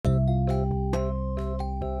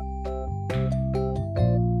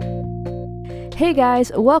Hey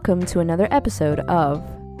guys, welcome to another episode of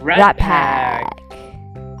Rat Pack.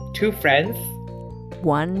 Two friends.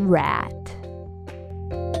 One rat.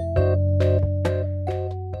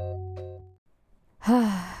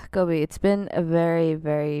 Gobi, it's been a very,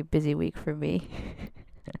 very busy week for me.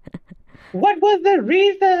 What was the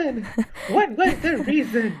reason? What was the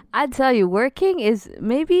reason? I'd tell you, working is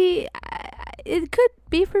maybe it could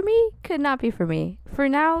be for me, could not be for me. For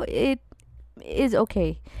now, it is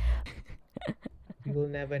okay. You'll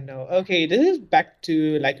never know. Okay, this is back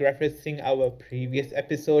to like referencing our previous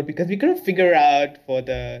episode because we couldn't figure out for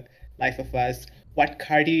the life of us what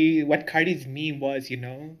Cardi's meme was, you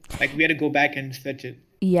know? Like we had to go back and search it.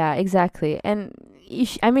 Yeah, exactly. And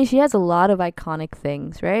I mean, she has a lot of iconic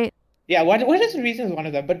things, right? Yeah, what is the reason is one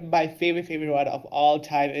of them, but my favorite one of all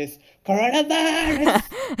time is coronavirus.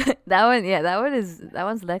 that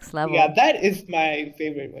one's next Yeah, level. that is my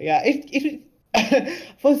favorite one. Yeah, it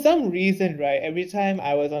for some reason, right? Every time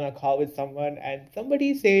I was on a call with someone and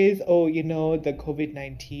somebody says, "Oh, you know, the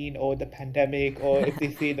COVID-19 or the pandemic," or if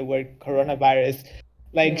they say the word coronavirus,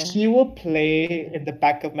 like Yeah. she will play in the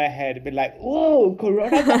back of my head, be like, "Whoa,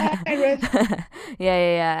 coronavirus!"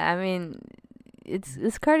 Yeah. I mean,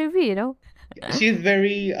 it's Cardi B, you know? She's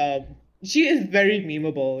very she is very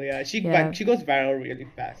memeable. Yeah, Yeah. she goes viral really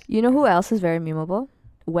fast. You know who else is very memeable?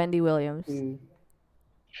 Wendy Williams. Mm.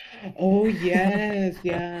 Oh yes,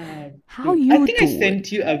 yeah. How True. I you think I do it?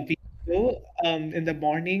 sent you a video in the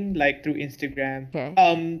morning, like through Instagram.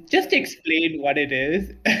 Okay. Just to explain what it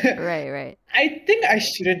is. Right. I think I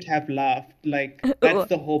shouldn't have laughed. Like that's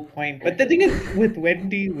the whole point. But the thing is with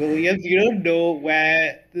Wendy Williams, you don't know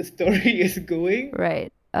where the story is going.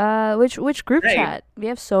 Right. Which group Right. chat? We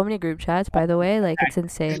have so many group chats, by the way. Like it's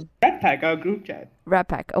insane. Rat Pack, our group chat. Rat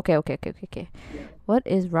Pack. Okay. Yeah. What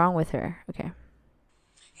is wrong with her? Okay.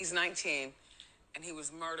 He's 19 and he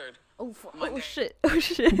was murdered. Oh Monday. shit. Oh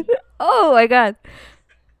shit. Oh my god.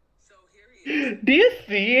 So here he is. Do you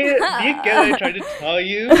see it? Do you get what I'm trying to tell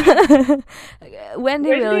you? Wendy Wendy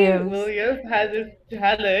Williams. Williams has this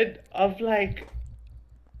talent of like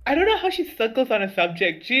I don't know how she circles on a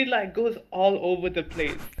subject. She like goes all over the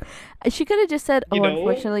place. She could have just said, You "Oh, know?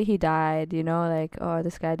 unfortunately, he died." You know, like, "Oh,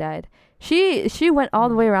 this guy died." She went all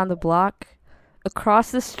the way around the block, across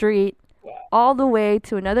the street, all the way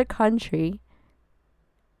to another country,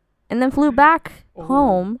 and then flew back Oh.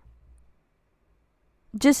 home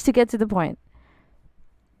just to get to the point.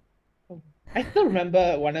 I still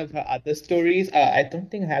remember one of her other stories. I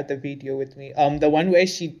don't think I have the video with me. The one where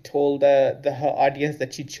she told her audience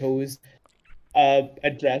that she chose a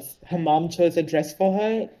dress. Her mom chose a dress for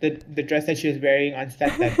her, the dress that she was wearing on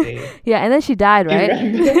set that day. Yeah, and then she died, Do you right?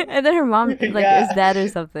 remember? And then her mom like is Yeah. dead or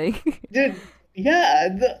something. Dude, yeah,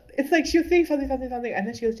 it's like she was saying something, and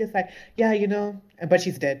then she was just like, yeah, you know, but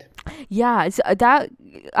she's dead. Yeah, it's that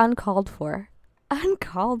uncalled for.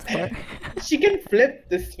 Uncalled for. She can flip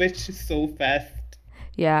the switch so fast.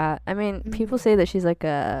 Yeah, I mean, people say that she's like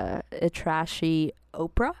a trashy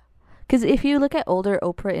Oprah. Because if you look at older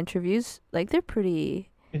Oprah interviews, like they're pretty,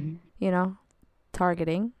 Mhm. you know,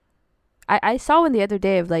 targeting. I saw one the other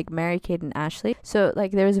day of like Mary Kate and Ashley. So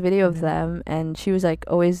like there was a video of Mhm. them and she was like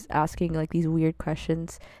always asking like these weird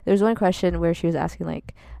questions. There was one question where she was asking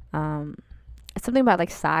like something about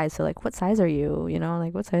like size. So like what size are you? You know,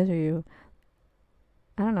 like what size are you?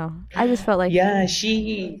 I don't know. I just felt like Yeah,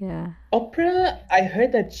 yeah. Oprah, I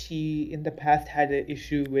heard that she in the past had an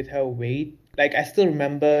issue with her weight. Like, I still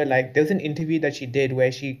remember, like, there was an interview that she did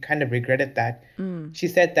where she kind of regretted that. Mm. She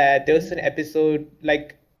said that there was an episode,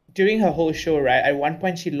 like, during her whole show, right? At one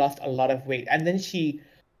point, she lost a lot of weight, and then she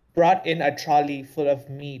brought in a trolley full of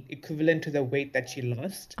meat equivalent to the weight that she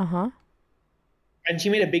lost. Uh-huh. And she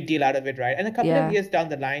made a big deal out of it, right? And a couple of Yeah. years down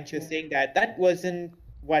the line, she was saying that that wasn't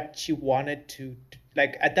what she wanted to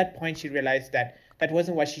like at that point she realized that that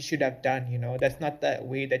wasn't what she should have done, you know. That's not the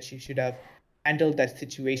way that she should have handled that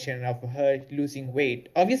situation of her losing weight.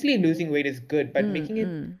 Obviously, losing weight is good, but making it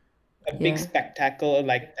Mm. a big Yeah. spectacle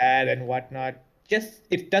like that and whatnot, just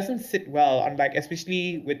it doesn't sit well on like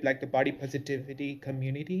especially with like the body positivity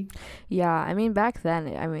community. Yeah, I mean back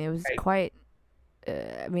then, I mean it was Right. quite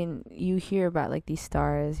I mean you hear about like these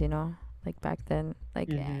stars, you know, like back then, like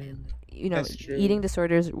Mm-hmm. you know, That's eating true.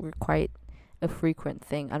 disorders were quite a frequent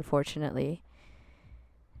thing, unfortunately.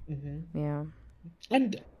 Mm-hmm. Yeah.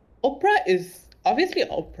 And Oprah is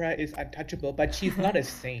untouchable, but she's not a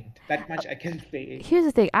saint. That much I can say. Here's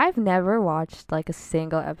the thing, I've never watched like a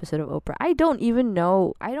single episode of Oprah. I don't even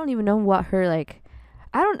know what her like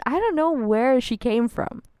I don't know where she came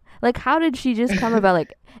from. Like how did she just come about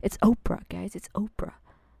like it's Oprah, guys, it's Oprah.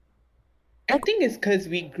 I Like, think it's because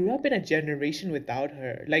we grew up in a generation without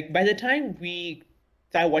her. Like by the time we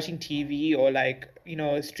started watching TV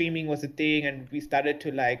or streaming was a thing and we started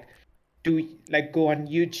to go on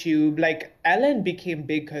YouTube, like Ellen became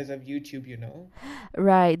big because of YouTube, you know?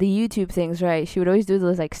 right, the YouTube things, right? She would always do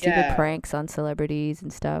those like stupid Yeah. pranks on celebrities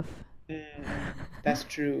and stuff. That's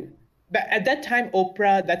true. But at that time,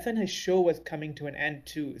 Oprah, that's when her show was coming to an end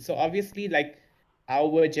too. So obviously, like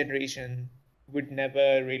our generation would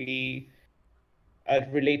never really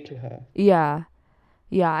relate to her. Yeah.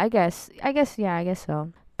 Yeah, yeah, I guess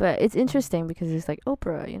so. But it's interesting because it's like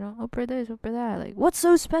Oprah, Oprah this, Oprah that. Like, what's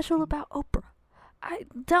so special about Oprah?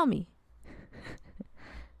 Tell me.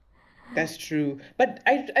 That's true. But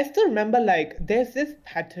I still remember like there's this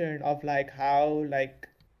pattern of like how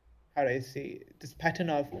do I say this pattern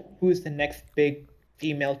of who's the next big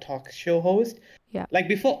female talk show host. Yeah. Like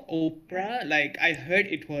before Oprah, like I heard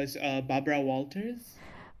it was Barbara Walters.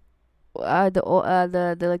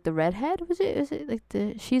 The like the redhead was it? Is it like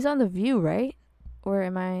the she's on the View, right? Or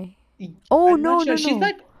am I? Y- Oh I'm not no sure. no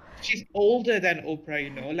no. She's older than Oprah, you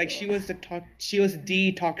know. Like she was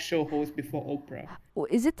the talk show host before Oprah.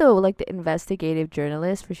 Is it the like the investigative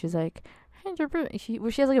journalist where she's like,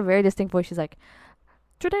 where she has like a very distinct voice. She's like,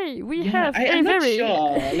 today we Yeah, have a I'm not very.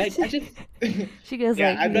 sure. Like I just She goes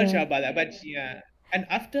yeah, like, I'm not sure yeah, about that, but yeah. And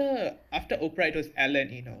after Oprah it was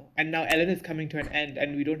Ellen, you know. And now Ellen is coming to an end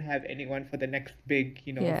and we don't have anyone for the next big,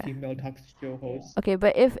 yeah. female talk show host. Okay,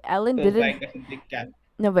 but if Ellen So it's didn't like there's a big gap.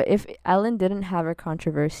 no, but if Ellen didn't have her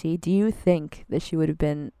controversy, do you think that she would have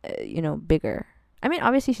been, bigger? I mean,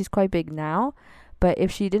 obviously she's quite big now, but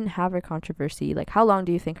if she didn't have her controversy, like how long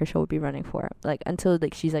do you think her show would be running for? Like until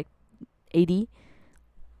like she's like 80?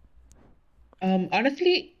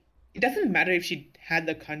 Honestly, it doesn't matter if she had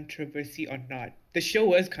the controversy or not. The show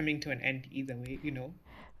was coming to an end either way, you know?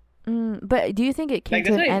 But do you think it came Like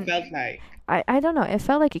to that's an what it end? felt like. I don't know. It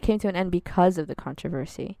felt like it came to an end because of the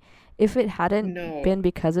controversy. If it hadn't No, been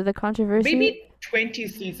because of the controversy, maybe 20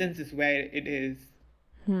 seasons is where it is.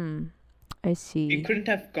 hmm, I It see. couldn't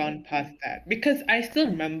have gone past that because I still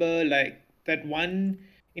remember like that one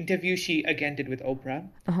interview she again did with Oprah.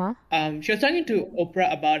 Uh huh. She was talking to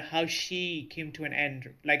Oprah about how she came to an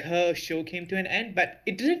end, like her show came to an end, but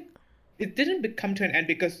it didn't come to an end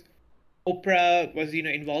because Oprah was,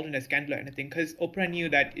 involved in a scandal or anything. Because Oprah knew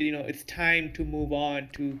that, it's time to move on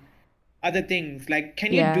to other things. Like,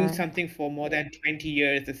 can you do Yeah. something for more than 20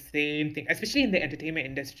 years, the same thing, especially in the entertainment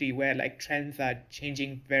industry where like trends are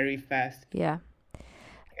changing very fast. Yeah.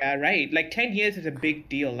 Yeah, right. Like 10 years is a big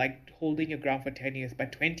deal, like holding your ground for 10 years.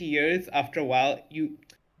 But 20 years, after a while,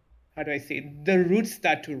 how do I say, it? The roots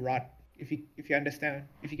start to rot, if you understand,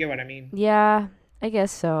 if you get what I mean. Yeah, I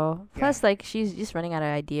guess so. Yeah. Plus, like, she's just running out of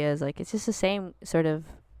ideas. Like, it's just the same sort of,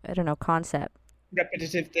 I don't know, concept.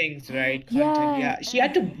 Repetitive things, right? Content. Yeah. Yeah. She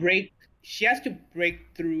has to break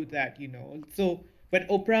through that, you know. So when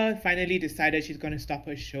Oprah finally decided she's gonna stop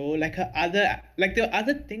her show, like there were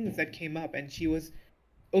other things that came up and she was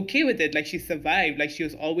okay with it. Like she survived, like she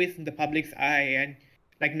was always in the public's eye and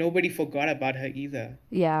like nobody forgot about her either.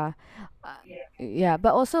 Yeah. Uh, yeah,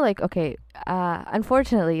 but also, like, okay,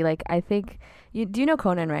 unfortunately, like, I think, do you know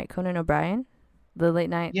Conan, right? Conan O'Brien? The late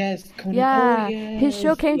night. Yes, Conan. Oh Yeah, his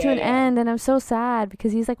show yes. came to Yeah, an yeah. end, and I'm so sad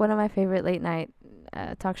because he's like one of my favorite late night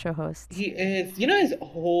talk show hosts. He is, his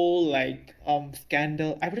whole like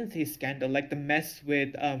scandal. I wouldn't say scandal, like the mess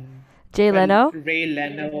with Jay when Leno? Ray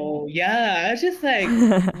Leno. Yeah, I was just like,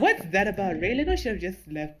 what's that about? Ray Leno should have just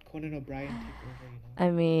let Conan O'Brien take over, you know? I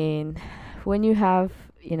mean, when you have,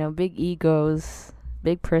 big egos,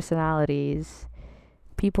 big personalities,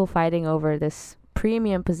 people fighting over this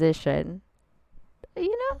premium position,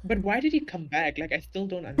 you But why did he come back? Like I still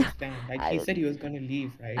don't know, understand. Like he I, said he was gonna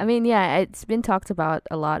leave, I right? mean, yeah, it's been talked about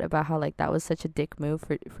a lot about how like that was such a dick move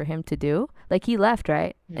for him to do. Like he left,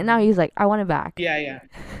 right? And now Hmm. he's like, I want it back. Yeah, yeah.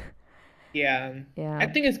 Yeah. I Yeah,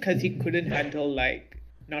 think it's because he couldn't handle like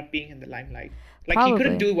not being in the limelight. Like he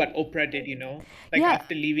couldn't probably. do what Oprah did, you know? Like Yeah,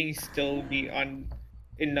 after leaving still be on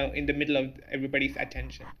in the middle of everybody's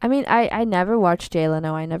attention. I mean, I never watched Jay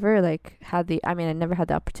Leno. I never like had the. I mean, I never had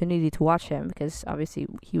the opportunity to watch him because obviously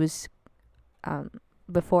he was um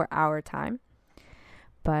before our time.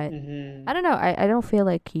 But Mm-hmm. I don't know. I don't feel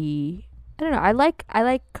like he. I don't know. I like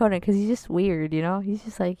Conan because he's just weird. He's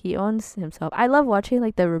just like he owns himself. I love watching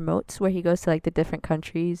like the remotes where he goes to like the different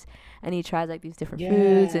countries and he tries like these different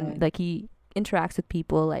foods and Yeah. like he interacts with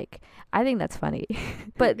people. Like I think that's funny.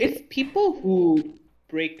 but It's people who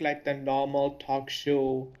break like the normal talk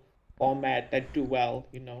show format that do well,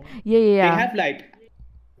 you know? yeah, yeah, They yeah. have like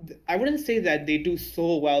I wouldn't say that they do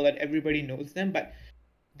so well that everybody knows them, but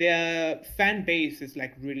their fan base is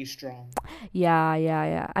like really strong. Yeah, yeah,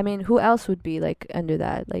 yeah. I mean, who else would be like under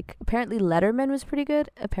that? Like apparently Letterman was pretty good.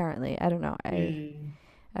 Apparently, I don't know. Mm,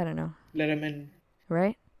 I don't know. Letterman.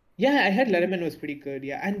 Right? Yeah, I heard Letterman was pretty good.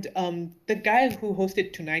 Yeah, and the guy who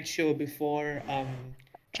hosted Tonight Show before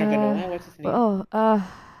Trevor Uh Noah, what's his name?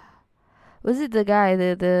 oh, was it the guy,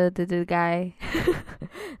 the guy,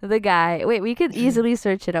 the guy? Wait, we could easily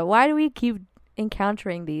search it up. Why do we keep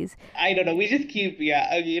encountering these? I don't know. We just keep,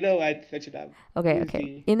 yeah. You know what? Search it up. Okay, We'll okay.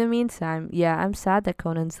 see. In the meantime, yeah, I'm sad that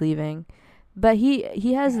Conan's leaving, but he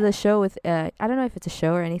has the Yeah. show with I don't know if it's a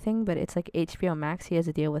show or anything, but it's like HBO Max. He has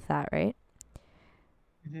a deal with that, right?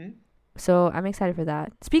 Hmm. So I'm excited for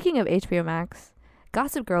that. Speaking of HBO Max,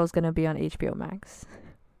 Gossip Girl is gonna be on HBO Max.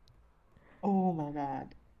 Oh my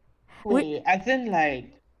God. Wait, Wait, as in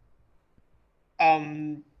like,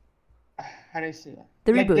 um, how do I say that?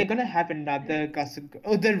 the Like reboot. they're gonna have another Gossip Girl.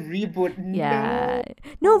 Oh, the reboot. Yeah.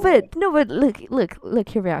 No. No, Oh. but no, but look.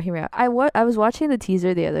 Hear me out. Hear me out. I was watching the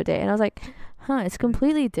teaser the other day, and I was like, huh, it's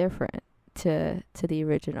completely different to the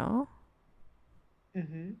original.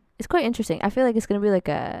 Mm-hmm. It's quite interesting. I feel like it's gonna be like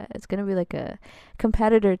a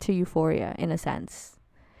competitor to Euphoria in a sense.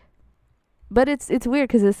 But it's weird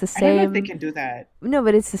because it's the I don't know if they same. can do that. No,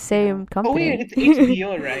 but it's the Yeah. same Oh wait, company. it's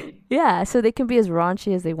HBO, right? Yeah, so they can be as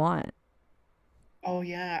raunchy as they want. Oh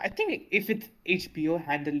yeah. I think if it's HBO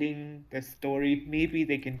handling the story, maybe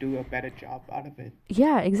they can do a better job out of it.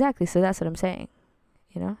 Yeah, exactly. So that's what I'm saying.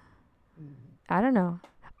 You know, Mm. I don't know.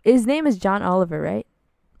 His name is John Oliver, right?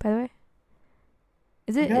 By the way,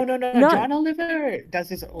 is No, it no, no, no. not? John Oliver does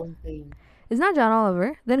his own thing. It's not John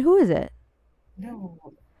Oliver. Then who is it? No.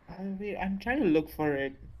 Wait, I'm trying to look for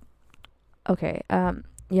it. Okay.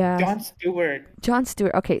 Yeah. John Stewart. John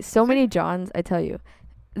Stewart. Okay. So Is many it? Johns. I tell you,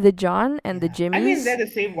 the John and the Yeah. I mean, they're Jimmys. the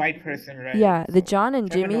same white person, right? Yeah, the So John and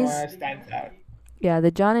Trevor Jimmys. Noah stands out. Yeah,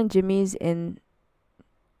 the John and Jimmys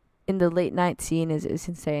in the late night scene is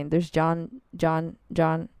insane. There's John,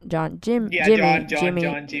 Yeah, Jimmy,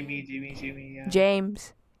 Jimmy, Jimmy, yeah.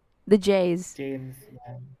 James, the Jays, James,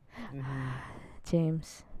 yeah. Hmm.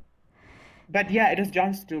 James. But yeah, it was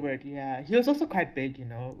John Stewart. Yeah, he was also quite big, with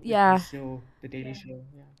his Yeah, show, The Daily Show.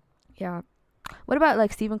 Yeah. yeah. What about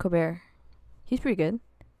like Stephen Colbert? He's pretty good.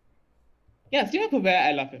 Yeah, Stephen Colbert,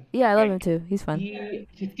 I love him. Yeah, I love him Like too. He's fun.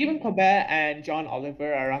 Stephen Colbert and John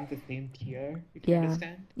Oliver are around the same tier, if you Yeah,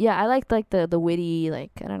 understand. yeah. I liked like the witty,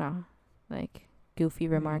 like I don't know, like goofy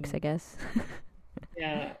remarks, I Hmm. guess.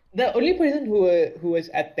 Yeah, the only person who was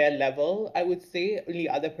at their level, I would say, only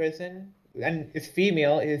other person, and is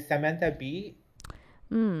female, is Samantha Bee.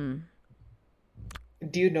 Hmm.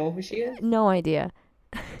 Do you know who she is? No idea.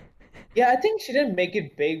 Yeah, I think she didn't make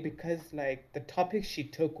it big because like the topics she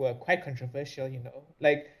took were quite controversial.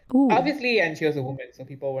 Like Ooh. obviously, and she was a woman, so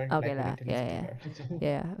people weren't Okay, like willing lah. to Yeah, listen to yeah, her. So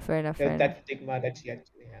yeah. Fair enough. Fair there's enough. that stigma that she had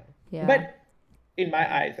to have. Yeah. But in my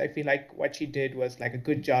eyes, I feel like what she did was like a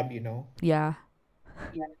good job. Yeah.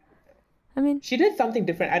 Yeah. I mean, She did something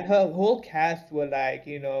different, and her whole cast were like,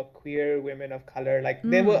 queer women of color. Like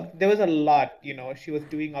mm, there was a lot. She was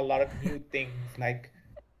doing a lot of new things. Like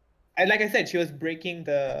I said, she was breaking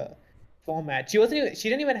the format. She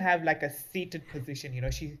didn't even have like a seated position.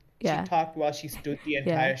 She yeah, talked while she stood the yeah.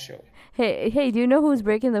 entire show. Hey, do you know who's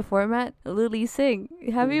breaking the format? Lily Singh.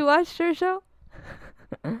 Have Who? you watched her show?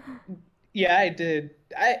 Yeah, I did.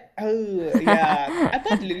 Oh yeah. I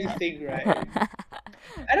thought Lily Singh, right?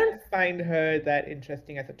 I don't find her that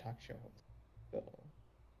interesting as a talk show host. So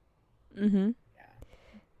Mhm. yeah.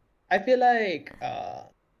 I feel like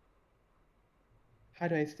how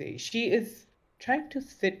do I say? She is trying to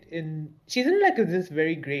she's in like this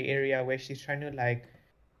very gray area where she's trying to like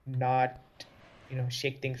not,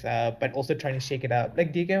 shake things up, but also trying to shake it up.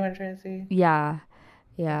 Like, do you get what I'm trying to say? Yeah,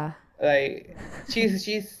 Yeah. yeah. Like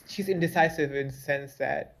she's indecisive in the sense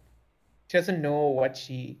that she doesn't know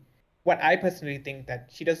what I personally think that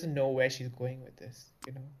she doesn't know where she's going with this.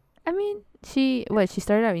 I mean, she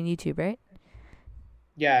started out on YouTube, right?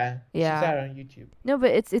 Yeah, she Yeah. started on YouTube. No,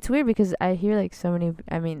 but it's weird because I hear like so many.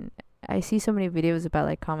 I mean, I see so many videos about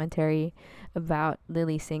like commentary about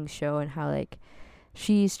Lily Singh's show and how like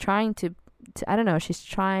she's trying to I don't know. She's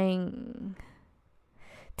trying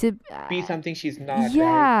to. Be something she's not, right?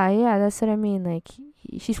 Yeah, yeah. That's what I mean. Like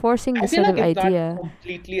she's forcing I this feel sort of like it's not idea.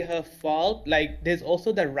 completely her fault. Like, there's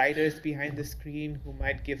also the writers behind the screen who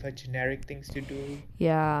might give her generic things to do.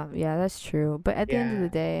 Yeah, yeah. That's true. But at the end of the Yeah.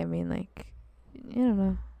 day, I mean, like, I don't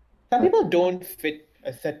know. Some What? people don't fit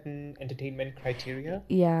a certain entertainment criteria.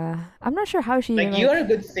 Yeah, I'm not sure how she even Like you like. are a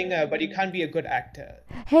good singer, but you can't be a good actor,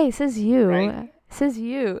 Hey, says right? you. Says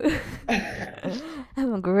you.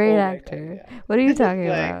 I'm a great Oh my God, actor. yeah. What are you This is talking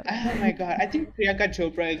like, about? oh my God. I think Priyanka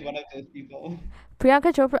Chopra is one of those people.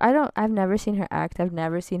 Priyanka Chopra, I've never seen her act. I've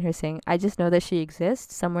never seen her sing. I just know that she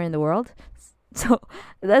exists somewhere in the world. So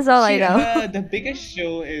that's all I She know. her the biggest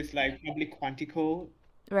show is like probably Quantico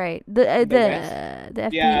Right. in the West. The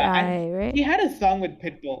Yeah, and FBI, right? she had a song with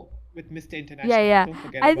Pitbull with Mr. Yeah, International. yeah. Don't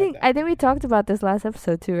forget about I that. think we talked about this last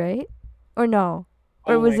episode too, right? Or no?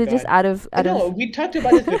 Or Oh was my it just God. out No, of we talked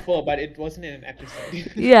about this before, but it wasn't in an episode.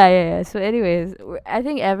 Yeah, yeah, yeah. So anyways, I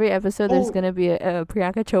think every episode there's Oh, going to be a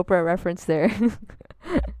Priyanka Chopra reference there.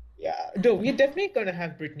 yeah. No, we're definitely gonna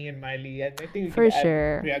have Britney and Miley, and I think we can For add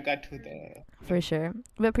sure. Priyanka to the For list. sure.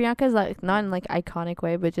 But Priyanka's like not in like iconic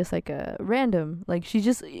way, but just like a random. Like she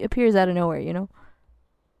just appears out of nowhere, you know?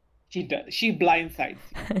 She does. She blindsides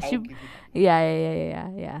you. I She will give you that much. Yeah, yeah, yeah, yeah, yeah,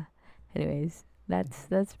 yeah. Anyways, that's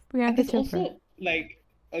And Priyanka there's Chopra. also like,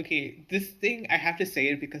 okay, this thing I have to say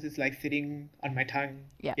it because it's like sitting on my tongue,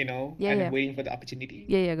 Yeah. Yeah, and I'm yeah. waiting for the opportunity.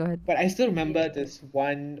 Yeah, yeah, go ahead. But I still remember this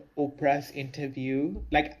one Oprah's interview.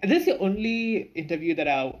 Like this is the only interview that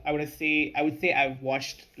I would say I've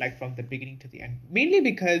watched like from the beginning to the end. Mainly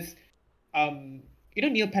because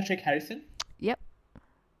Neil Patrick Harrison? Yep.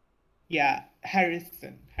 Yeah,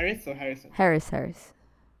 Harrison. Harris or Harrison? Harris.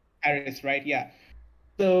 Harris, right? Yeah.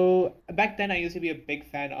 So back then I used to be a big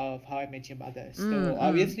fan of How I Met Your Mother. So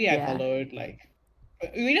obviously I Yeah. followed like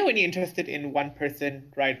when you're interested in one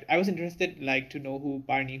person, right? I was interested like to know who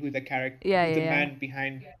Barney, who the character, Yeah, who's yeah, the yeah. man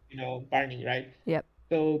behind, Barney, right? Yep.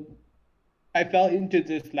 So I fell into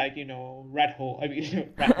this like, rat hole. I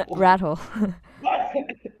mean, rat hole. Rattle.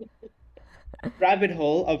 Rabbit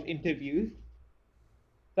hole of interviews.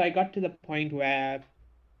 So I got to the point where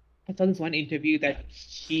I saw this one interview that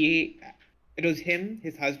it was him,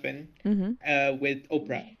 his husband, Mhm. with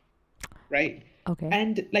Oprah, right? Okay.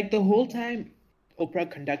 And like the whole time Oprah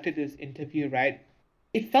conducted this interview, right?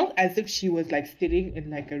 It felt as if she was like sitting in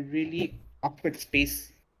like a really awkward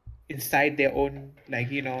space inside their own like,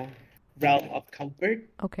 realm of comfort.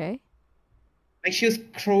 Okay. Like she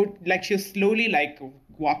was slowly like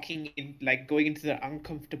walking in like going into the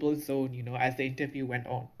uncomfortable zone, as the interview went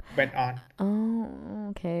on. Oh,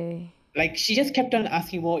 okay. Like she just kept on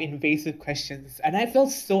asking more invasive questions, and I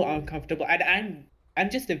felt so uncomfortable. And I'm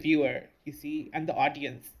just a viewer, you see. I'm the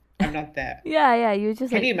audience. I'm not there. Yeah, yeah. You just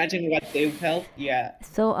Can like you imagine what they felt? Yeah.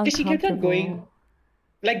 so Because she kept on going, uncomfortable.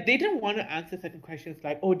 like they didn't want to answer certain questions.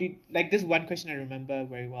 Like, oh, did like this one question I remember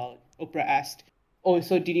very well. Oprah asked, "Oh,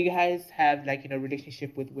 so did you guys have like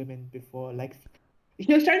relationship with women before?" Like,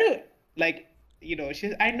 she was trying to like,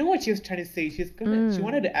 I know what she was trying to say. She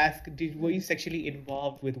wanted to ask, were you sexually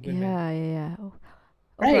involved with women? Yeah, yeah, yeah. Oh,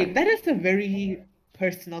 Oprah. Right, that is a very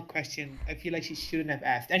personal question. I feel like she shouldn't have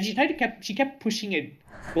asked, and she kept pushing it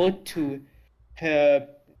both to her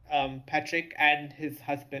Patrick and his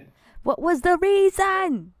husband. What was the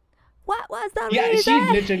reason? What was the Yeah, she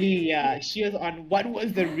reason? literally, yeah, she was on what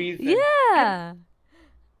was the reason, and Yeah.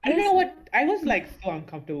 I don't There's know what I was like so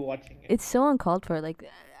uncomfortable watching it. It's so uncalled for. Like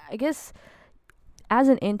I guess as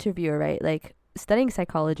an interviewer, right? Like studying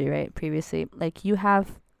psychology, right? Previously, like you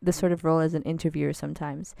have the sort of role as an interviewer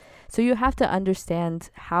sometimes. So you have to understand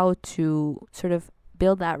how to sort of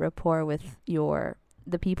build that rapport with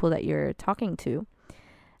the people that you're talking to.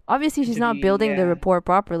 Obviously, she's not Interview, building the yeah. rapport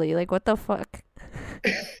properly. Like what the fuck?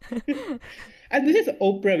 And this is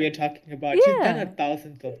Oprah we're talking about. Yeah.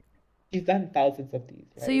 She's done thousands of these,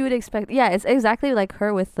 So you right? would expect, yeah, it's exactly like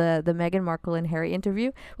her with the Meghan Markle and Harry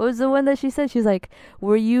interview. What was the one that she said? She's like,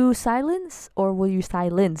 "Were you silenced or were you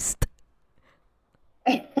silenced?"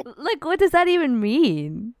 Like, what does that even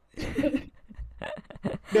mean?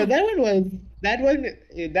 No, that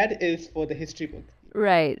is for the history books.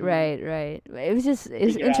 Right, To right, right. It's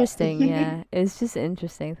figure out. interesting. Yeah, it's just an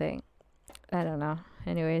interesting thing. I don't know.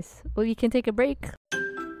 Anyways, well, you can take a break.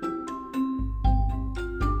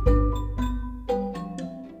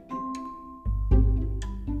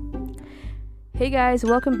 Hey guys,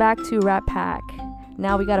 welcome back to Rap Pack.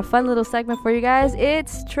 Now we got a fun little segment for you guys.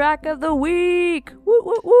 It's Track of the Week. Woot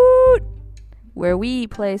woot woot. Where we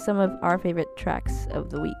play some of our favorite tracks of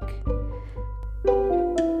the week.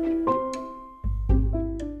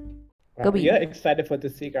 Go Wow, be. you're excited for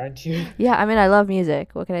this week, aren't you? Yeah, I mean, I love music.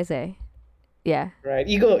 What can I say? Yeah. Right.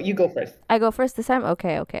 You go first. I go first this time?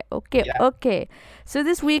 Okay. Yeah. So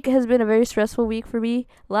this week has been a very stressful week for me.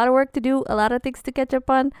 A lot of work to do, a lot of things to catch up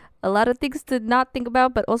on, a lot of things to not think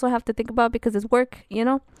about, but also have to think about because it's work, you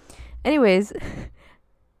know? Anyways,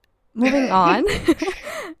 moving on.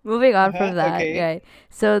 Moving on Uh-huh, from that, okay. right?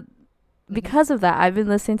 So Mm-hmm, because of that, I've been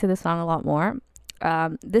listening to this song a lot more.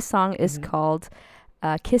 This song is mm-hmm, called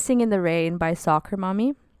 "Kissing in the Rain" by Soccer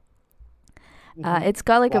Mommy. mm-hmm. It's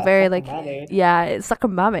got like a Wow, very Soccer like Marmalade. yeah, it's Soccer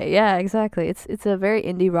Mommy. Yeah, exactly. It's a very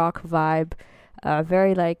indie rock vibe.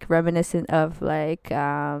 Very like reminiscent of like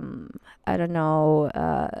I don't know,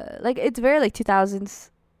 like it's very like 2000s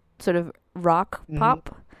sort of rock Mm-hmm,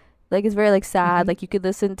 pop. Like it's very like sad. mm-hmm. Like you could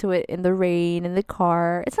listen to it in the rain in the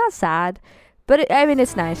car. It's not sad, but I mean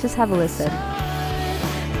it's nice. Just have a listen.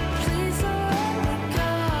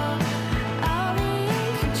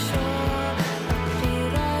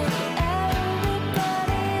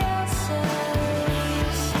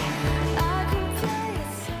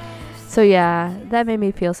 So yeah, that made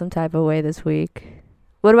me feel some type of way this week.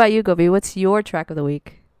 What about you, Gobi? What's your track of the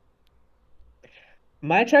week?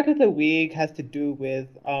 My track of the week has to do with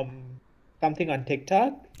something on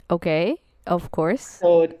TikTok. Okay, of course.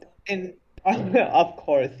 So in of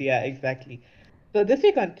course, yeah, exactly. So this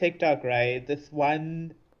week on TikTok, right, this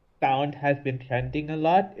one sound has been trending a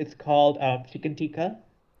lot. It's called chicken tikka.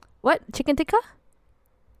 What? Chicken tikka?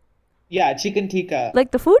 Yeah, chicken tikka.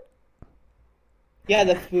 Like the food? Yeah,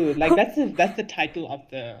 the food. Like that's the title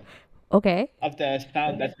Okay. of the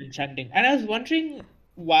sound that's been trending. And I was wondering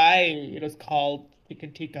why it was called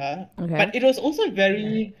chicken tikka, Okay. but it was also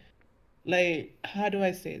very like how do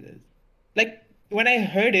I say this? Like when I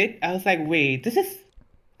heard it, I was like, wait,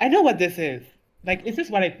 I know what this is. Like, is this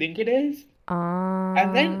what I think it is?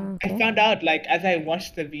 And then I Okay. found out, like, as I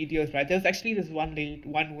watched the videos, right, there's actually this one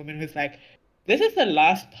woman who's like, this is the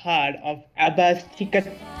last part of ABBA's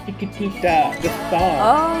Chiquitita, the song.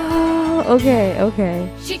 Oh, okay, okay.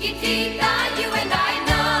 Chiquitita, you and I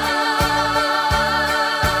know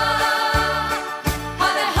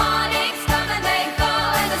how the heartaches come and they go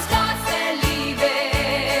and the stars they're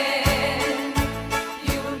leaving.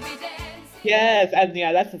 You will be dancing. Yes, and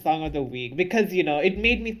yeah, that's the song of the week because, it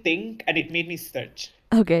made me think and it made me search.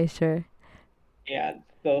 Okay, sure. Yeah,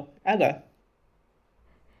 so ABBA.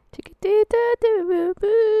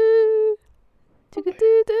 Chickadee-doo-doo-boo-boo.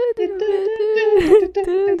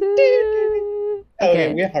 Chickadee-doo-doo-boo-doo-doo-doo. Okay,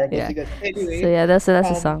 Okay, we're horrible yeah. singers. So Anyway, yeah, that's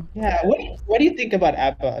a song. yeah, what do you think about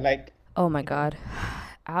ABBA? Like, Oh my you know. god.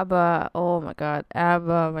 ABBA. Oh my god.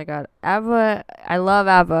 ABBA. Oh my god. ABBA. I love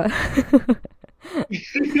ABBA.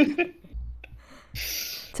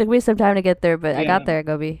 Took me some time to get there, but I got Yeah, there,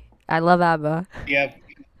 Gobi. I love ABBA. yeah,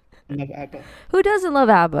 love ABBA. Who doesn't love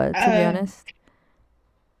ABBA, to be Um, honest?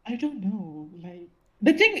 I don't know. Like,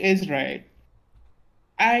 the thing is, right?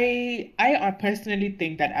 I personally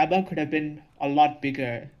think that ABBA could have been a lot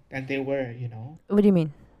bigger than they were. What do you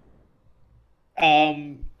mean?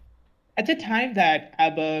 Um, at the time that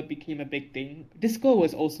ABBA became a big thing, disco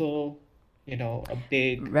was also, a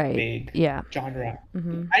big, Right. big Yeah. genre.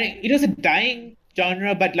 Mm-hmm. It was a dying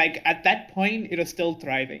genre, but like at that point, it was still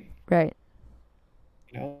thriving, Right.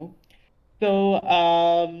 you know? So,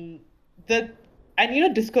 the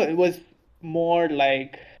and disco it was more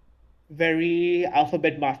like very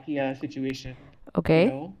alphabet mafia situation, you Okay.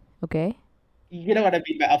 know? Okay. You know what I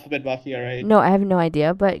mean by alphabet mafia, right? No, I have no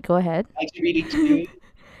idea, but go ahead. LGBTQ.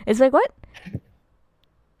 It's like what?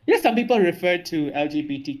 Some people refer to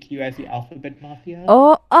LGBTQ as the alphabet mafia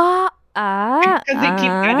Oh, because they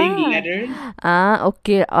keep adding letters.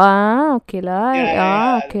 okay lah. Yeah, yeah,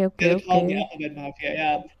 yeah. Okay, okay, They're called the okay. alphabet mafia.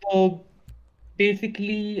 Yeah. So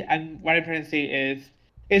basically, and what I'm trying to say is,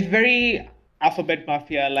 it's very alphabet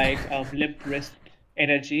mafia like limp wrist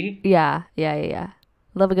energy. Yeah, yeah, yeah, yeah.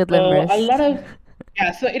 Love a good limb So a lot wrist. of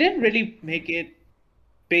yeah. So it didn't really make it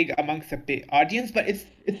big amongst a big audience, but it's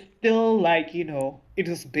still like it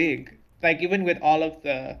was big. Like even with all of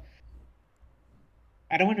the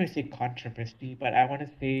I don't want to say controversy, but I want to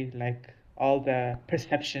say like all the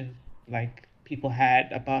perceptions like people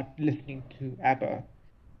had about listening to ABBA.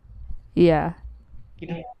 Yeah, You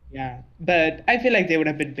know, yeah. But I feel like they would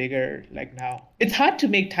have been bigger like now. It's hard to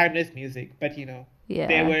make timeless music, but they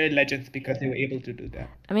yeah. were legends because they were able to do that.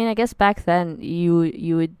 I mean, I guess back then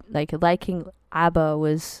you would like liking ABBA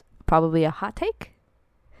was probably a hot take.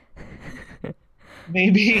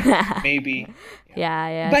 Maybe, maybe. Yeah. Yeah,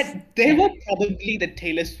 yes. But they were probably the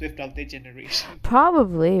Taylor Swift of their generation.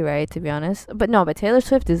 Probably, right, to be honest. But no, but Taylor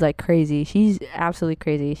Swift is like crazy. She's absolutely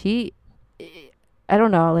crazy. I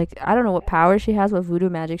don't know, like, I don't know what power she has, what voodoo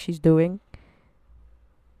magic she's doing.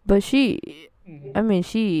 But I Mhm.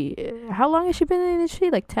 mean, how long has she been in the industry?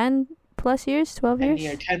 Like 10 plus years, 12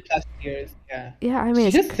 years? 10 plus years, yeah. Yeah, I mean, She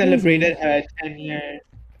it's just crazy. celebrated her 10-year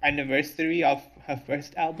anniversary of her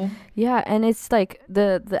first album. Yeah, and it's like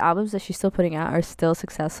the albums that she's still putting out are still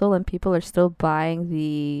successful, and people are still buying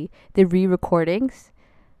the re-recordings.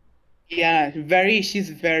 Yeah, very. She's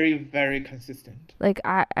very, very consistent. Like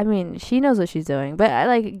I mean, she knows what she's doing, but I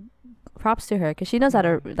like props to her because she knows how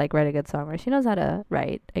to Mhm. like write a good song, right? She knows how to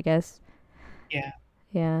write, I guess. Yeah.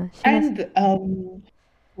 Yeah, she knows. And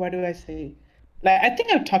what do I say? Like, I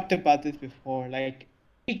think I've talked about this before. Like,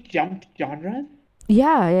 she jumped genres.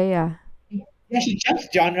 Yeah, yeah, yeah, Yeah, she jumps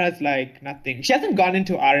genres like nothing. She hasn't gone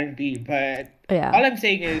into R&B, but yeah. all I'm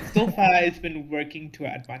saying is so far it's been working to her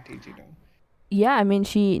advantage, you know. Yeah, I mean,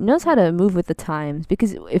 she knows how to move with the times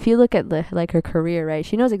because if you look at like her career, right?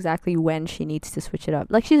 She knows exactly when she needs to switch it up.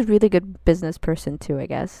 Like she's a really good business person too, I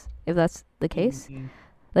guess. If that's the case. Mm-hmm.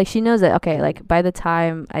 Like she knows that okay, True. like by the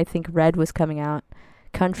time I think Red was coming out,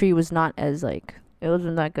 country was not as like it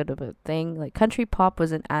wasn't that good of a thing. Like country pop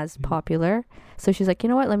wasn't as popular. So she's like, "You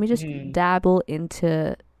know what? Let me just Mm-hmm. dabble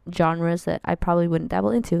into genres that I probably wouldn't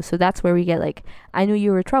dabble into." So that's where we get like I Knew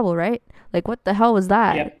You Were Trouble, right? Like what the hell was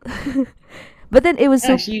that? Yep. But then it was Yeah,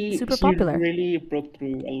 so she super she popular. really broke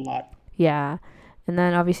through a lot. Yeah. And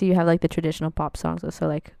then obviously you have like the traditional pop songs. So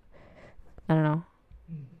like I don't know.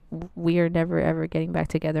 We are never ever getting back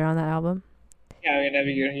together on that album. Yeah, whenever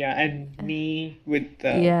you're yeah, and me with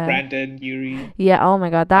Yeah. Brandon Urie. Yeah. Oh my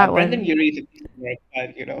god, that Brandon one. Urie is a piece of work,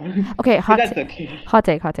 but you know, Okay, but that's okay. hot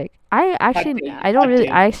take, hot take. I Hot actually, take, I don't hot really,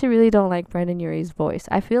 I take. actually really don't like Brandon Urie's voice.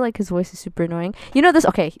 I feel like his voice is super annoying. You know this?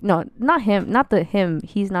 Okay, no, not him, not the him.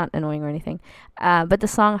 He's not annoying or anything. But the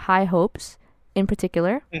song "High Hopes" in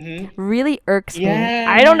particular Mm-hmm. really irks me.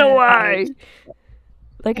 I don't know why. Yes.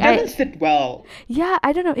 Like It doesn't sit well. yeah,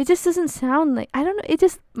 I don't know. It just doesn't sound like I don't know. It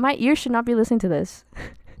just my ears should not be listening to this.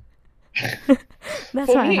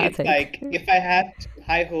 That's For my me, hot it's take. like if I have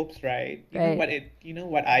high hopes, right? Right. You know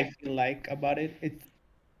what I feel like about it?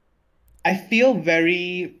 I feel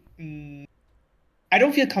very, I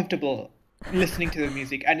don't feel comfortable listening to the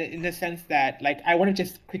music, and in the sense that, like, I want to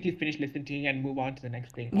just quickly finish listening and move on to the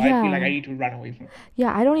next thing, or I feel like I Yeah. need to run away from it.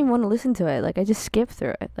 Yeah, I don't even want to listen to it. Like I just skip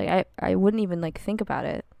through it. Like I wouldn't even like think about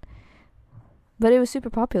it. But it was super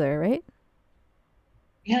popular, right?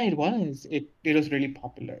 Yeah, it was. It was really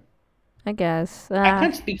popular. I guess. I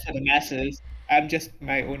can't speak for the masses. I'm just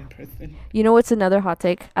my own person. You know what's another hot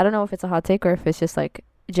take? I don't know if it's a hot take or if it's just like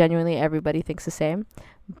genuinely everybody thinks the same.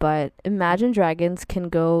 But Imagine Dragons can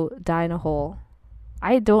go die in a hole.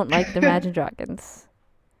 I don't like the Imagine Dragons.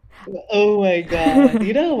 Oh my God.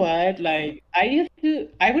 You know what? Like, I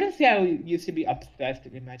wouldn't say I used to be obsessed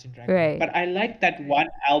with Imagine Dragons, Right. but I like that one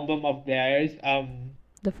album of theirs.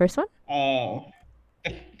 The first one? Uh,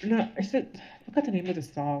 no, I forgot the name of the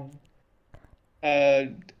song. Uh,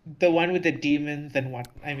 the one with the demons and what,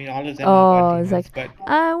 I mean, all of them are about Oh, it's demons, like but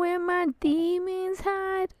I wear my demons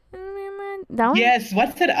hide. That one? yes,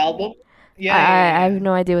 what's that album? I Yeah, yeah, yeah, I have yeah.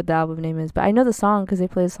 no idea what the album name is, but I know the song because they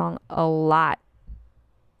play the song a lot.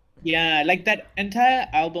 Yeah, like that entire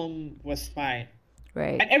album was fine.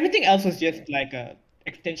 Right. And everything else was just like a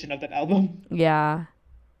extension of that album. Yeah,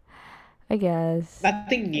 I guess.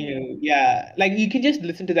 Nothing new. Yeah. Like you can just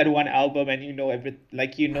listen to that one album and you know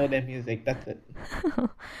their music. That's it.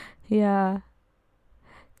 Yeah.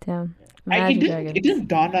 Damn. It Imagine didn't Dragons.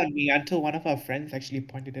 dawn on me until one of our friends actually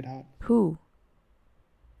pointed it out. Who?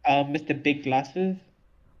 Mr. Big Glasses.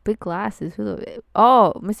 Big Glasses.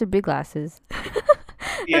 Oh, Mr. Big Glasses.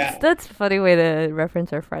 That's Yeah. that's a funny way to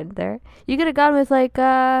reference our friend there. You could have gone with like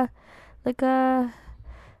I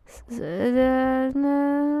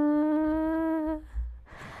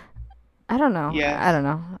don't know. I Yes. don't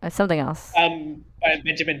know. Something else.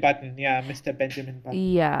 Benjamin Button. Yeah, Mr. Benjamin Button.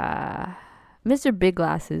 Yeah. Mr. Big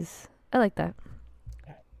Glasses. I like that.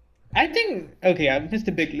 I think okay,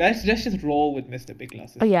 Mr. Big. Let's just roll with Mr. Big Oh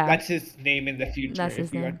Glasses. yeah, That's his name in the future that's his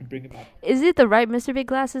if we are name. to bring him up. Is it the right Mr. Big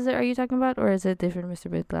Glasses that are you talking about, or is it different Mr.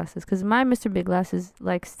 Big Glasses? Because my Mr. Big Glasses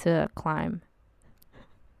likes to climb.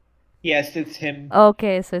 Yes, it's him.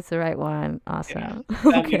 Okay, so it's the right one. Yeah, Awesome.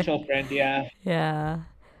 a Okay. mutual friend. Yeah. Yeah.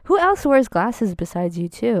 Who else wears glasses besides you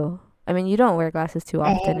too? I mean, you don't wear glasses too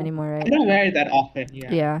often Uh, anymore, I right? don't wear it that often.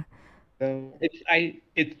 Yeah. Yeah. So it's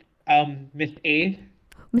Miss A.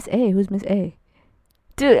 Miss A. Who's Miss A?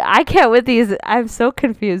 Dude, I can't with these. I'm so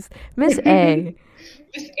confused. Miss A.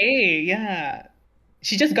 Miss A. Yeah.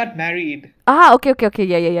 She just got married. Ah, okay, okay, okay.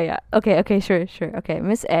 Yeah, yeah, yeah, yeah. Okay, okay, sure, sure. Okay,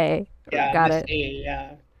 Miss A. Yeah, Got Miss it. A.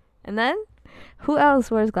 Yeah. And then who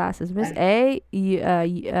else wears glasses? Miss And A.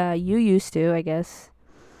 You used to, I guess.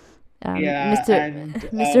 yeah, Mr. and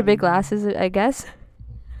Mr. Big Glasses, I guess.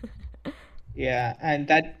 yeah, and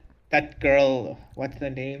that girl, what's her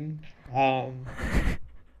name? Um,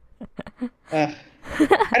 ugh,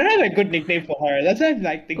 I don't have a good nickname for her. That's why I'm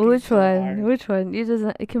like thinking Which so one? hard. Which one? You just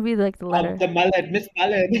it can be like the letter. The mullet, Miss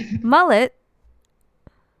Mullet. Mullet?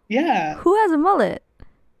 Yeah. Who has a mullet?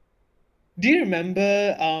 Do you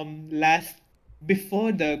remember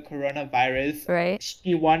before the coronavirus, Right?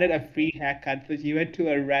 she wanted a free haircut, so she went to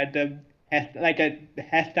a random a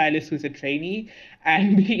hairstylist who's a trainee,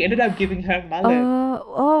 and he ended up giving her a mullet.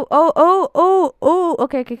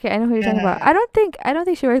 Okay, okay, okay. I know who you're talking about. Yeah. I don't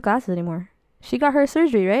think she wears glasses anymore. She got her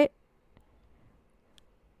surgery, right?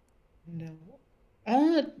 No.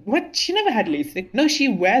 What? She never had LASIK. No, she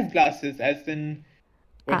wears glasses as in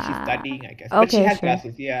when she's Ah, studying, I guess. But she okay, has sure.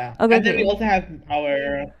 glasses, yeah. Okay, And then we okay. also have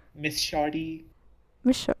our Miss Shorty,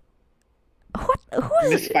 Michelle. What? Who's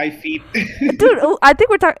Miss 5 feet. dude? Oh, I think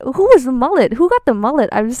we're talking. Who was the mullet? Who got the mullet?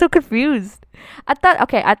 I'm so confused. I thought.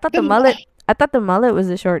 Okay, I thought the The mullet. I thought the mullet was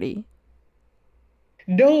the shorty.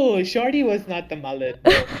 No, Shorty was not the mullet.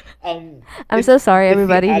 No. I'm so sorry, It's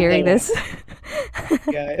the everybody other hearing one. this.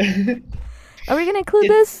 Yeah. Are we gonna include It's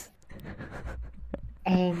this?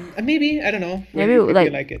 maybe, I don't know, Maybe if you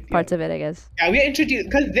like like it. Yeah. parts of it, I guess. Yeah, we introduce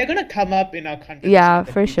because they're gonna come up in our conversation Yeah, in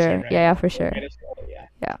the for future, sure. right? Yeah, yeah, for So sure. might as well, yeah,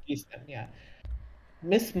 Yeah. introduce them, yeah.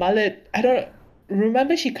 Miss Mullet, I don't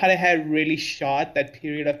remember she cut her hair really short that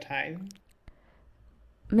period of time.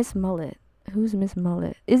 Miss Mullet. Who's Miss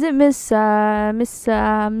Mullet? Is it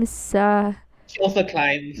She also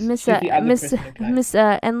climbs. Miss She's the other person who climbs. Miss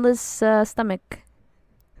Endless Stomach?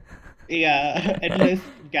 Yeah, endless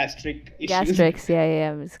gastric issues. Gastrix. Yeah,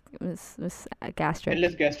 yeah, yeah. Miss Gastric.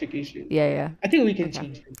 Endless gastric issues. Yeah, yeah, I think we can Okay.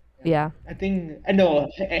 change it. yeah. I think no,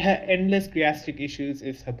 her endless gastric issues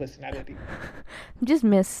is her personality. Just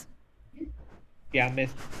Miss. Yeah,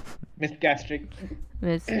 Miss Gastric.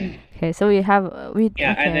 Miss. Okay, so we have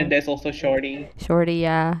Yeah, and then okay. there's also Shorty. Shorty,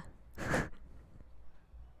 yeah.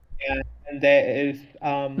 Yeah, and there is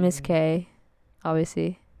Miss K,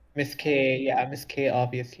 obviously. Miss K. Yeah, Miss K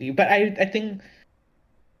obviously. But I think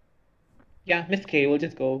yeah, Miss K. We'll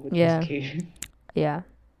just go with Miss Yeah, K. yeah.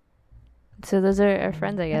 So those are our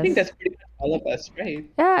friends, I I think guess. that's pretty much all of us, right?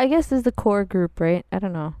 Yeah, I guess this is the core group, right? I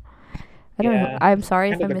don't know. I don't know. Yeah, I'm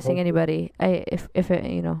sorry if kind of I'm the missing core group. anybody. If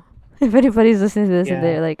it, if anybody's listening to this and Yeah.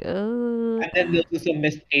 they're like, oh, And then there's also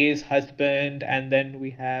Miss A's husband, and then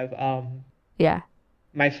we have yeah,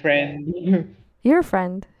 my friend you're a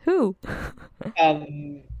friend. Who?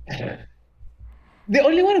 um the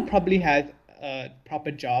only one who probably has a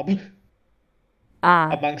proper job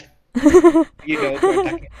Ah. amongst who we're talking about,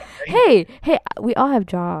 right? Hey, we all have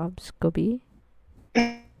jobs, Gobi.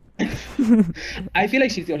 I feel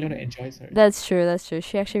like she's the only one who enjoys her. That's true. That's true.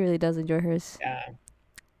 She actually really does enjoy hers. Yeah.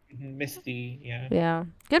 Misty, yeah. Yeah.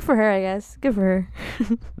 Good for her, I guess. Good for her.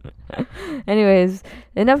 Anyways,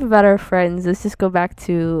 enough about our friends. Let's just go back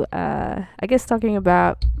to I guess talking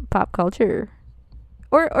about pop culture.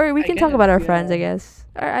 Or we I can talk guess, about our friends, I yeah. guess.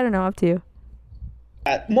 Or I don't know, up to you.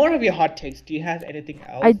 More of your hot takes. Do you have anything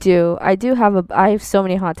else? I do. I have so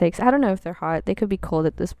many hot takes. I don't know if they're hot. They could be cold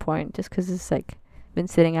at this point just cuz it's like been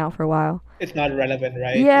sitting out for a while. It's not relevant,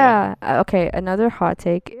 right? Yeah. Okay, another hot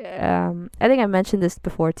take. I think I mentioned this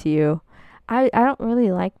before to you. I don't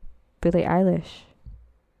really like Billie Eilish.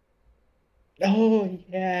 Oh,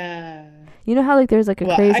 yeah. You know how like there's like a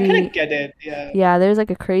Well, I kind crazy of get it. Yeah. yeah, there's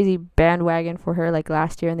like a crazy bandwagon for her like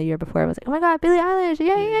last year and the year before. I was like, "Oh my god, Billie Eilish.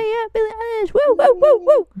 Yeah, yeah, yeah, Billie Eilish. Woo, woo, woo,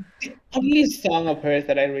 woo." The only song of hers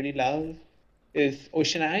that I really love is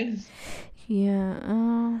Ocean Eyes. Yeah,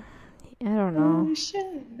 I don't know.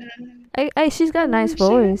 Ocean Eyes. She's got a nice Ocean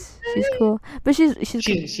voice. She's Eyes. cool. But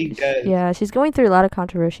She does. yeah, she's going through a lot of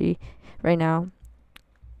controversy right now.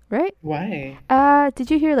 Right? Why?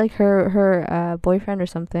 Did you hear like her boyfriend or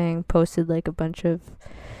something posted like a bunch of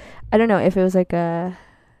I don't know if it was like a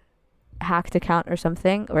hacked account or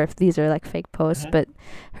something or if these are like fake posts, Uh-huh. but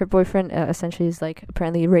her boyfriend essentially is like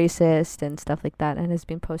apparently racist and stuff like that and has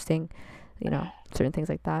been posting, certain things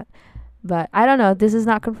like that. But I don't know. This is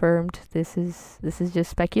not confirmed. This is just Not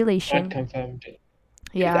speculation. confirmed. It's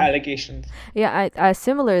Yeah. allegations. Yeah, I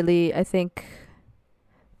similarly I think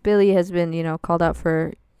Billy has been, called out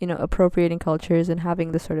for, appropriating cultures and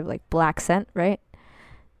having this sort of like black scent, right?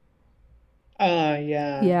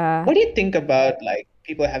 Yeah. Yeah. What do you think about like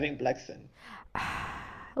people having black sun?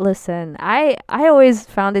 Listen, I always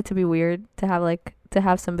found it to be weird to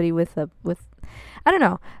have somebody with I don't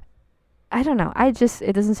know. I don't know. It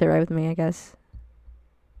doesn't sit right with me, I guess.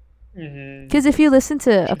 Mm-hmm. Because if you listen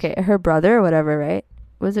to her brother or whatever, right?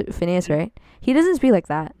 Was it Phineas, right? He doesn't speak like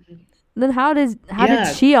that. Then how did Yeah,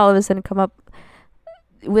 she all of a sudden come up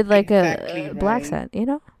with like exactly a black right. scent,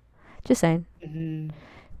 Just saying. Mm-hmm.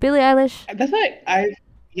 Billie Eilish. That's why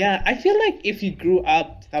I feel like if you grew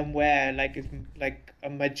up somewhere like it's like a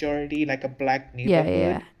majority, like a black Yeah,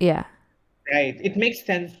 yeah, neighborhood, yeah. right? It makes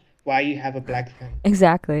sense why you have a black son,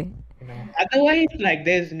 Exactly. you know. Otherwise, like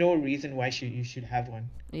there's no reason why you should have one.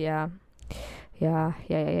 Yeah. Yeah,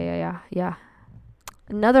 yeah, yeah, yeah, yeah, yeah.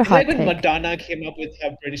 Another It's like hot when take. Madonna came up with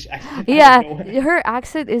her British accent out of Yeah, nowhere. her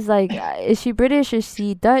accent is like, is she British? Is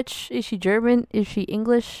she Dutch? Is she German? Is she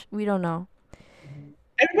English? We don't know.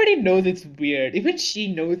 Everybody knows it's weird. Even she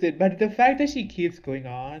knows it, but the fact that she keeps going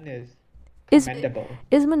on is Is commendable.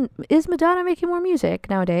 is Madonna making more music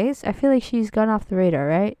nowadays? I feel like she's gone off the radar,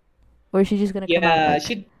 right? Or is she just gonna come out Yeah, like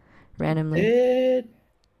she randomly? did.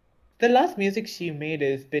 The last music she made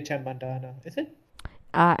is Bitch I'm Madonna, is it?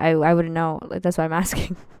 I wouldn't know. Like, that's why I'm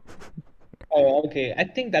asking. Oh, okay. I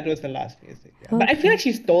think that was the last music. Yeah, but I feel Okay. like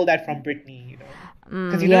she stole that from Britney, you know,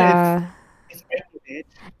 because Yeah. it's Britney,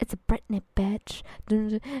 bitch. It's a Britney bitch.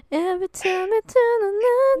 Every time I turn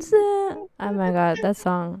the lights out. Oh my god, that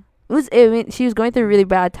song. I mean, she was going through a really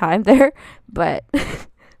bad time there, but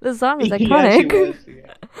the song is Yeah, she iconic. was.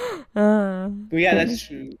 Yeah. Yeah, So, that's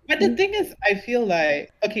true. But the thing is, I feel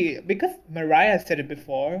like okay, because Mariah said it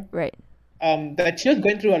before, right. that she was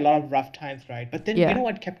going through a lot of rough times, right? But then you Yeah. know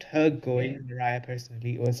what kept her going, Mariah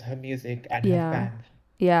personally, was her music and her Yeah. fans.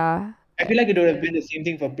 Yeah. I feel like it would have been the same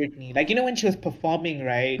thing for Britney. Like, you know, when she was performing,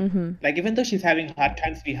 right? Mhm. Like, even though she's having hard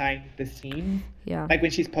times behind the scenes, Yeah. like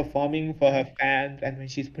when she's performing for her fans and when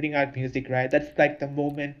she's putting out music, right? That's like the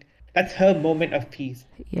moment, that's her moment of peace,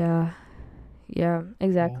 Yeah. Yeah.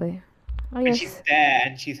 you know? Exactly. I When she's guess there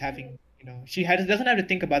and she's having, you know, doesn't have to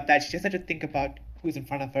think about that. She just had to think about who's in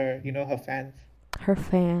front of her, you know, her fans. her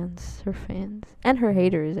fans, and her Mhm.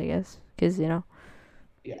 haters. I guess because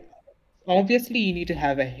Yeah. Obviously, you need to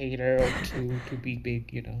have a hater or two to be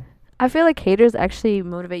big, you know. I feel like haters actually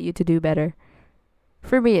motivate you to do better.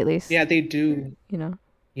 For me, at Yeah, least. they do. You know.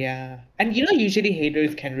 Yeah. And you know, usually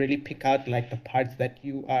haters can really pick out like the parts that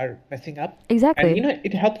you are messing up. And you Exactly. know,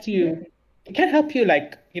 it can help you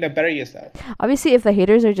like, you know, better yourself. Obviously, if the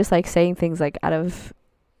haters are just like saying things like out of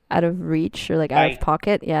reach or like out of Like,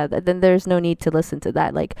 pocket, yeah, then there's no need to listen to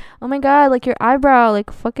that. Like, oh my god, like your eyebrow,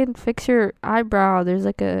 like fucking fix your eyebrow. There's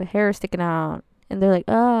like a hair sticking out, and they're like,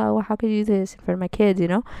 oh, well, how could you do this in front of my kids? You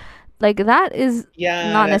know, like that is yeah,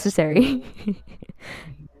 not that's necessary. true.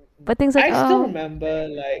 Mhm. But things like, I still oh, remember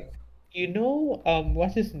like, you know,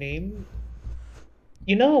 what's his name?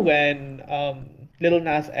 You know when Lil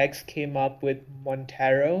Nas X came up with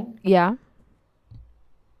yeah,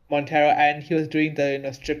 Montero, and he was doing the, you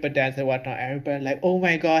know, stripper dance and whatnot. Everybody like, oh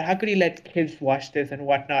my God, how could he let kids watch this and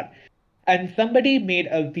whatnot? And somebody made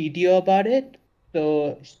a video about it.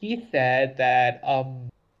 So she said that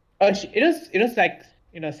it was like,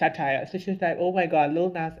 you know, satire. So she was like, oh my God,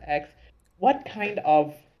 Lil Nas X, what kind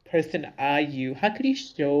of person are you? How could you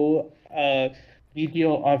show a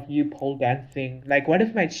video of you pole dancing? Like, what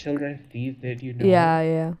if my children sees it, you know? yeah,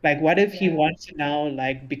 yeah, Like, what if he wants to now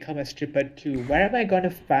like become a stripper too? Where am I gonna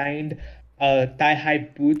find thigh-high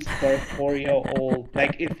boots for a 4-year old?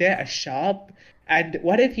 Like, is there a shop? And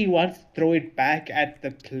what if he wants to throw it back at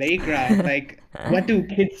the playground? Like, what do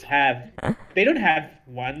kids have? They don't have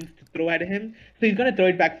ones to throw at him, so he's gonna throw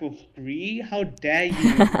it back for free? How dare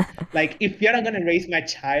you? Like, if you're not gonna raise my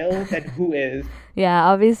child, then who is? yeah.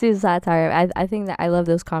 Obviously, it's satire. I think that I love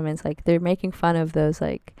those comments. Like they're making fun of those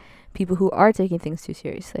like people who are taking things too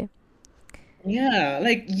seriously. Yeah,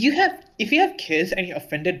 like if you have kids and you're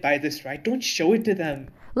offended by this, right? Don't show it to them.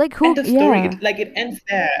 Like End who? of story. Yeah. It ends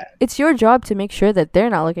there. It's your job to make sure that they're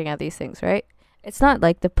not looking at these things, right? It's not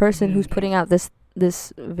like the person who's Hmm. putting out this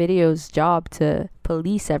video's job to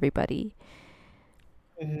police everybody.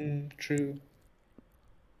 Hmm. True.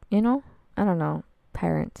 You know? I don't know.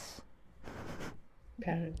 Parents.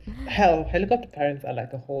 Parents. Hell, helicopter parents are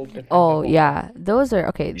like a whole different Oh level of yeah, those are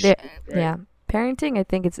okay. They issues, right? yeah. Parenting, I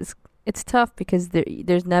think it's tough because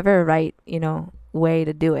there's never a right way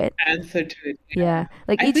to do it. Answer to it. Yeah, Yeah.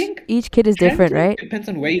 like I think each kid is different, parenting right? depends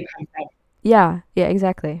on where you come from. Yeah, yeah,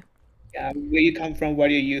 exactly. Yeah, where you come from,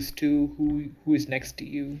 what you're used to, who is next to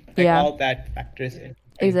you. Like Yeah, all that factors in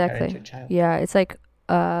how you parent exactly. your child. Yeah, it's like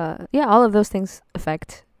yeah, all of those things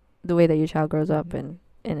affect the way that your child grows up Mhm.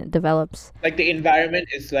 and it develops. Like the environment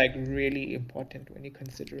is like really important when you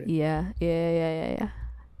consider it. Yeah, yeah, yeah, yeah, yeah.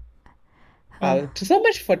 So so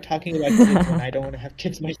much for talking about kids when I don't want to have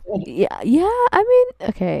kids myself. Yeah, yeah. I mean,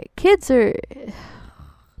 okay, kids are.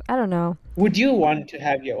 I don't know. Would you want to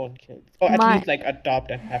have your own kids, or at My, least like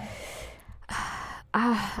adopt and have?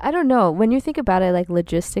 I don't know. When you think about it, like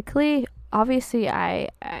logistically, obviously, I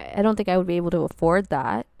don't think I would be able to afford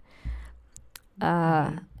that.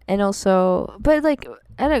 Uh, Mhm. and also, but like,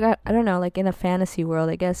 I don't know. Like in a fantasy world,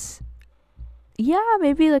 I guess Yeah,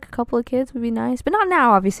 maybe like a couple of kids would be nice, but not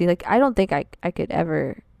now. Obviously, like I don't think I could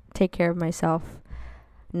ever take care of myself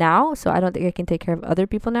now, so I don't think I can take care of other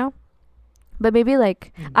people now. But maybe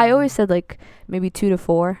like I always said like maybe 2 to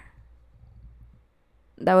 4.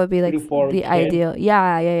 That would be 2 like to 4 the kids. ideal.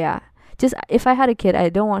 Yeah, yeah, yeah. Just if I had a kid, I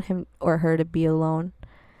don't want him or her to be alone.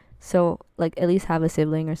 So like at least have a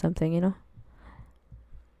sibling or something, you know?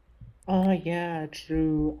 Oh yeah,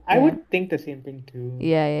 true. I Yeah. would think the same thing too.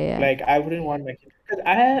 Yeah, yeah, yeah. Like I wouldn't want my kids because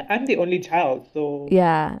I'm the only child, so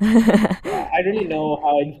Yeah. I really know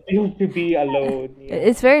how it feels to be alone, you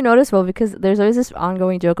It's know. very noticeable because there's always this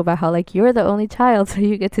ongoing joke about how like you're the only child, so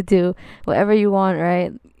you get to do whatever you want,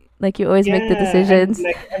 right? Like you always make the Yeah, and decisions.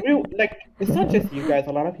 like it's not just you guys.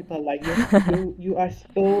 A lot of people are like you are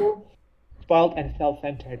so spoiled and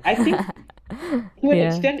self-centered. I think to an Yeah.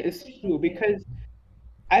 extent it's true because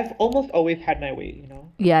I've almost always had my way, you know.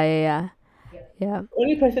 Yeah, yeah, yeah. Yeah. The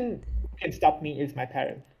only person who can stop me is my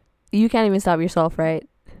parents. You can't even stop yourself, right?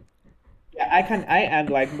 Yeah, I am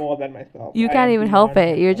like more than myself. You I can't am even help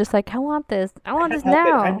beyond it. You're myself. just like, I want this. I I want can't this help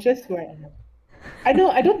it. I'm now. just who I am. I know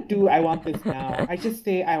I don't do I want this now. I just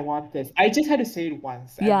say I want this. I just had to say it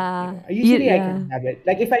once and Yeah. usually I Yeah. can have it.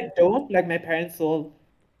 Like if I don't, like my parents will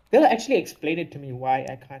they'll actually explain it to me why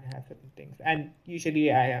I can't have certain things. And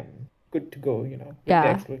usually I am good to go, with the Yeah.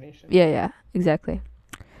 explanation. Yeah, yeah. Exactly.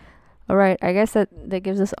 All right. I guess that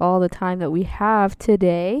gives us all the time that we have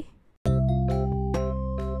today.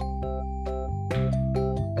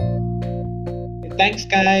 Thanks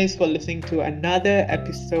guys for listening to another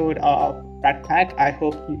episode of Rat Pack. I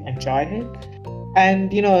hope you enjoyed it.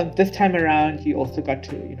 And this time around you also got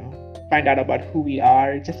to, find out about who we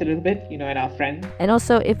are just a little bit, and our friends. And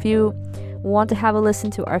also, if you want to have a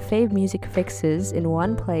listen to our fave music fixes in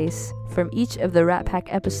one place from each of the Rat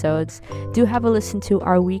Pack episodes, do have a listen to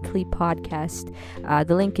our weekly podcast.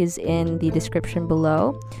 The link is in the description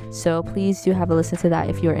below. So please do have a listen to that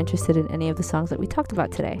if you're interested in any of the songs that we talked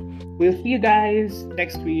about today. We'll see you guys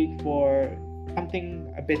next week for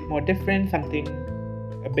something a bit more different, something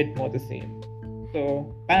a bit more the same.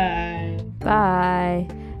 So, bye.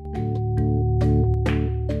 Bye.